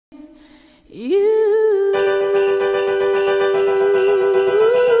One,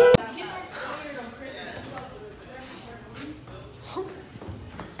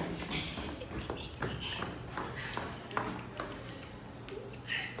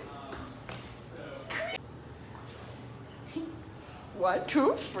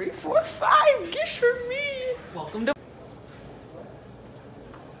 two, three, four, five. Gifts for me. Welcome to.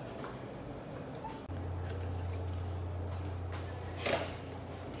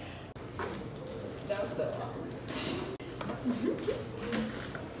 That was so awkward.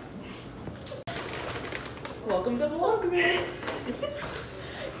 Welcome to Vlogmas.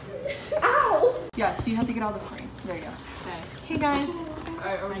 Ow! Yeah, so you have to get out of the frame. There you go. Okay. Hey guys.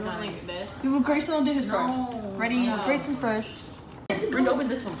 Alright, are we doing like this? Well, Grayson will do his first. Ready? No. Grayson first. Bring open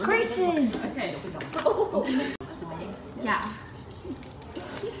this one. Grayson! Okay. Yeah.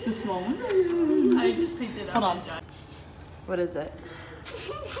 The small one? I just picked it up. Hold on. What is it?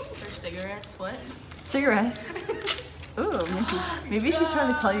 For cigarettes, what? Cigarettes. Ooh, maybe she's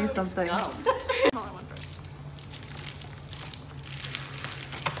trying to tell you something. Go. Hold on, one first.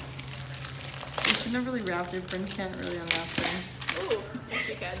 You should never really wrap. Your friends can't really unwrap things. Ooh, yes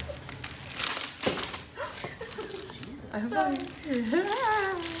you can. I hope that.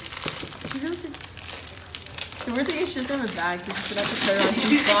 The weird thing is she doesn't have a bag, so she's gonna have to carry on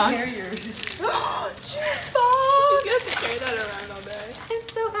juice box. Juice box! She's gonna carry that around all day. I'm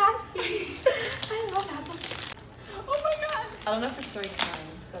so happy. I love apple juice. Oh my god. I don't know if it's the right kind,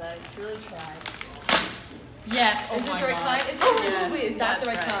 but I really tried. Yes, oh Is it my the right god. kind? Is it, Yes, wait, is that the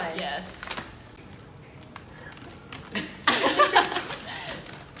right that's kind? Yes.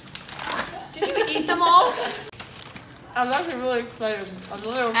 Did you eat them all? I'm actually really excited. I'm a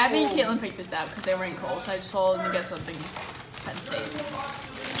little Abby and full. Caitlin picked this out because they were in Kohl's, so I just told them to get something Penn State.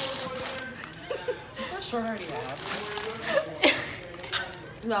 She's not sure I already have.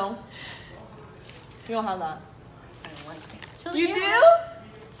 No. You don't have that. I don't like it. You do?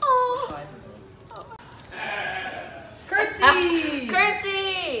 Oh. What size is it? Curtsy!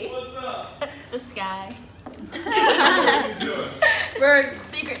 Curtsy! What's up? The sky. We're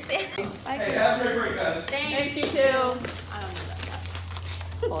Secret Santa. Hey, have a great break, guys. Thanks, you too. I don't know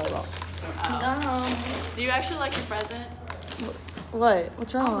that volleyball. guy. Do you actually like your present? What?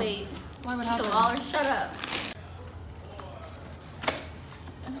 What's wrong? Oh, wait. Why would The happen? Lawler, shut up.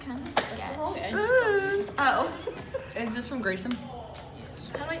 I'm kind of scared. Oh. Is this from Grayson?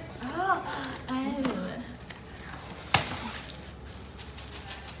 How do I? Oh.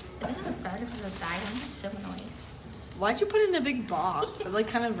 This is a bag. This is a bag. I'm so annoying. Why'd you put it in a big box? It like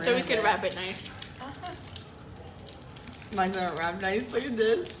kind of So we could wrap it nice. Mine's not wrapped nice, like it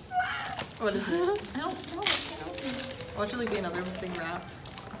did. What is it? I don't know. Why should like be another thing wrapped?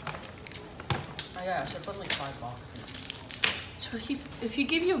 Oh yeah, I should put like 5 boxes. So if he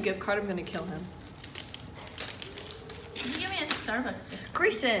gave you a gift card, I'm gonna kill him. You give me a Starbucks gift.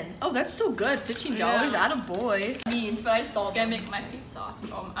 Grayson! Oh, that's so good. $15 Yeah. out of boy. Means, but I saw It's gonna make my feet soft.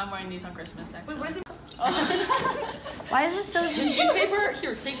 Oh, I'm wearing these on Christmas, actually. Wait, what is it? Why is it so Tissue paper?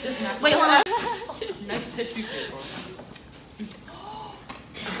 Here, take this now. Wait, hold on. Nice tissue paper.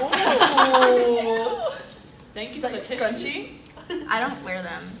 Oh! Thank you Is for that the your tissue. scrunchie? I don't wear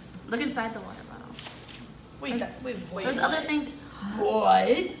them. Look inside the water bottle. Wait, wait. There's other things.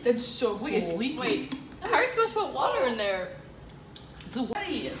 What? That's so cool. Wait, it's leaking. Wait, how are you supposed to put water in there? The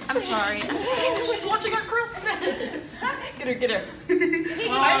way. I'm sorry. She's watching our Christmas. Get her.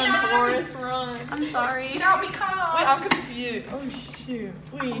 Run, Forrest, run. I'm sorry. Get out, because. Wait, I'm confused. Oh shoot.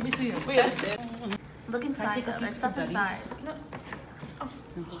 Wait, let me see it. Wait, that's it. Look inside though. There's stuff inside. No.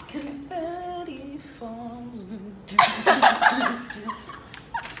 Confetti falling.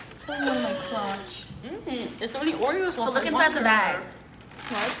 Something on my crotch. There's so many Oreos. But look inside the bag.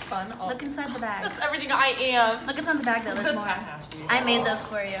 That's fun. Look inside the bag. That's everything I am. Look inside the bag though. There's more. I made those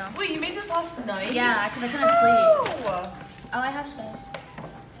for you. Wait, you made this last night? Yeah, because I couldn't sleep. Oh. Oh, I have stuff.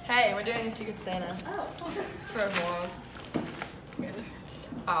 Hey, we're doing a Secret Santa. Oh. It's for a vlog.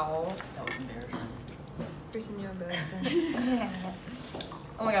 Ow. That was embarrassing. Grayson, you're embarrassing.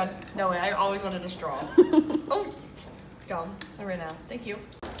 Oh my god. No way. I always wanted a straw. Oh. Gum. I ran out. Thank you.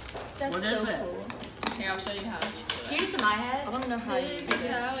 That's What so is it? cool. Here, I'll show you how you do Can it. you do some my head? I don't know how you This do is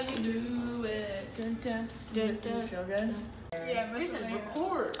it. how you do it. Dun, dun, Does it feel good? Yeah,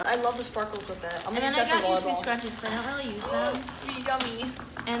 record. I love the sparkles with it. I'm And gonna then use I that got for you 3 volleyball. scrunchies because I don't really use them. Yummy.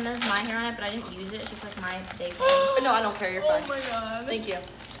 And there's my hair on it, but I didn't use it. It's just like my day thing. But no, I don't care. You're fine. Oh my god. Thank you.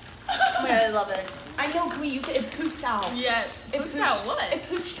 Oh my god, I love it. I know. Can we use it? It poops out. Yeah. It Poops out what? It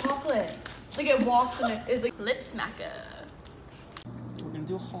poops chocolate. Like it walks and it like. Lip smacker. We're gonna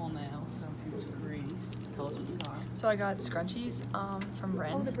do a haul now. So here's Grace. Tell us what you got. So I got scrunchies from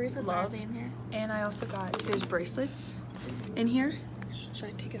Ren. Oh, the bracelets are Love. in here. And I also got, there's bracelets in here. Should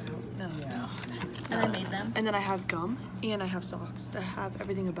I take it out? No. Yeah. And I made them. And then I have gum and I have socks that have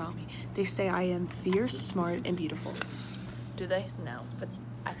everything about me. They say I am fierce, smart, and beautiful. Do they? No, but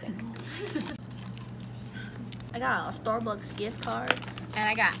I think. I got a Starbucks gift card. And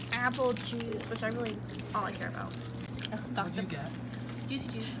I got apple juice, which I really all I care about. What'd you get? Juicy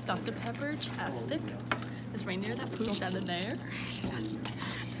juice. Dr. Pepper chapstick. This reindeer that poops out of there.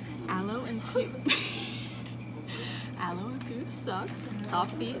 Aloe infused. Aloe infused socks.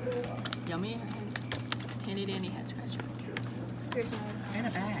 Soft feet. Yummy hands. Handy dandy head scratcher. Here's mine. And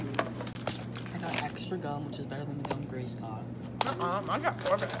a bag. I got extra gum, which is better than the gum Grace got. I got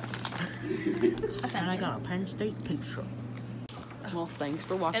 4 bags. And I got a Penn State picture. Well, thanks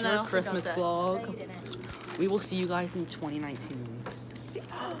for watching And I our also Christmas got this. No, you vlog. didn't. We will see you guys in 2019.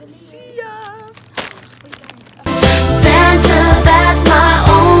 See ya.